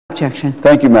Objection.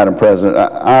 Thank you, Madam President.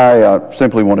 I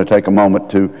simply want to take a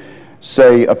moment to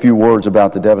say a few words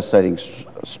about the devastating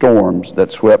storms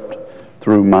that swept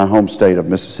through my home state of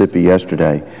Mississippi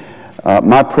yesterday.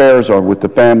 My prayers are with the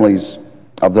families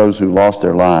of those who lost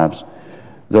their lives,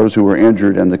 those who were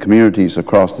injured, and the communities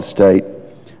across the state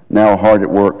now hard at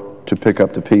work to pick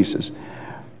up the pieces.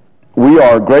 We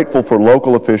are grateful for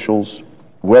local officials,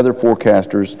 weather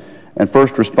forecasters, and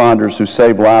first responders who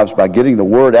save lives by getting the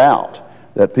word out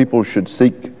that people should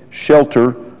seek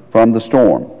shelter from the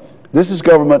storm. This is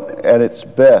government at its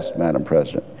best, Madam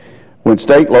President, when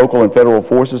state, local, and federal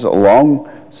forces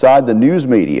alongside the news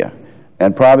media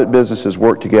and private businesses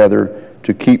work together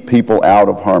to keep people out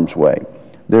of harm's way.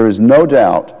 There is no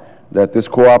doubt that this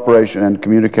cooperation and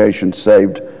communication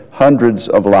saved hundreds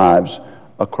of lives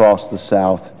across the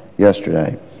South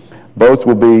yesterday. Both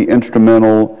will be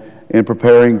instrumental in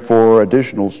preparing for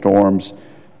additional storms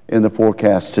in the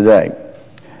forecast today.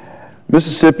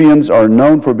 Mississippians are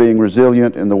known for being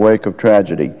resilient in the wake of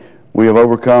tragedy. We have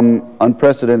overcome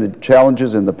unprecedented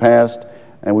challenges in the past,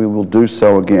 and we will do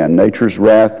so again. Nature's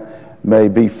wrath may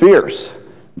be fierce,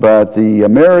 but the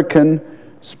American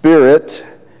spirit,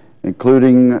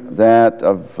 including that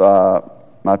of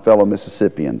my fellow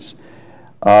Mississippians,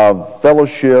 of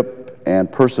fellowship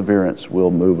and perseverance,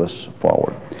 will move us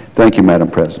forward. Thank you, Madam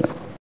President.